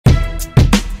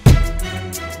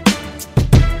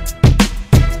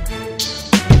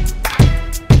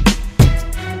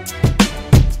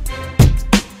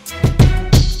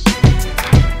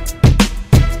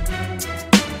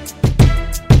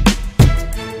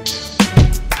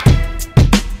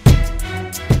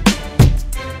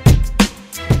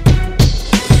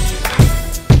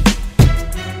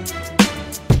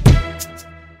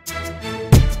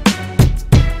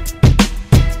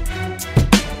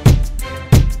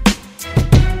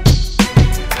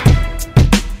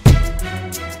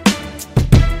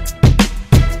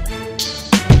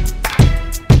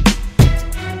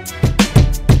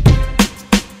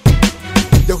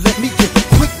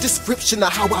description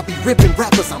of how I be ripping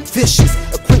rappers. I'm vicious,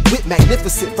 equipped with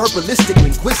magnificent verbalistic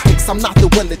linguistics. I'm not the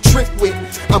one to trick with.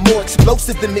 I'm more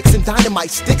explosive than mixing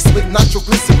dynamite sticks with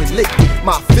nitroglycerin liquid.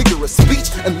 My figure of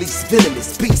speech unleash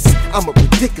venomous beasts. I'm a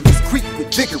ridiculous creep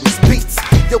with vigorous beats.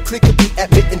 Your clique could be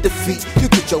admitting defeat. You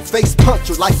get your face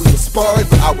punctured like we were sparring,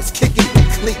 but I was kicking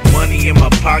with cleats. Money in my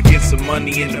pockets and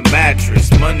money in the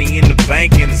mattress. Money in the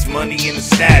bank and it's money in the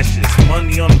stashes.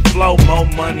 Money on the floor, more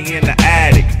money in the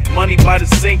attic. Money by the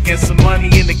sink and some money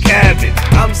in the cabinet.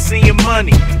 I'm seeing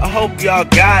money, I hope y'all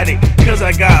got it, cause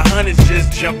I got hundreds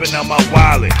just jumping out my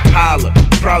wallet. Holla,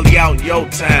 probably out in your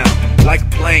town, like a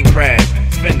plane crash,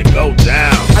 finna go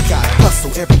down. I gotta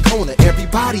hustle every corner,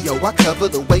 everybody, yo. I cover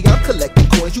the way I'm collecting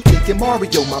coins. You thinking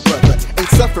Mario, my brother. Ain't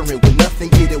suffering with nothing,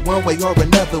 get it one way or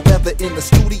another. Whether in the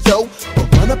studio or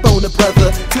run up on a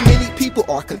brother. Too many people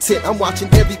are content, I'm watching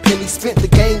every penny spent. The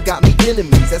game got me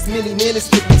enemies, as many men as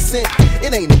 50 Cent.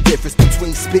 It ain't a difference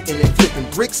between spitting and flipping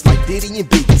bricks like Diddy and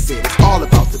Biggie said. It's all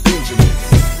about the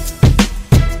Benjamins.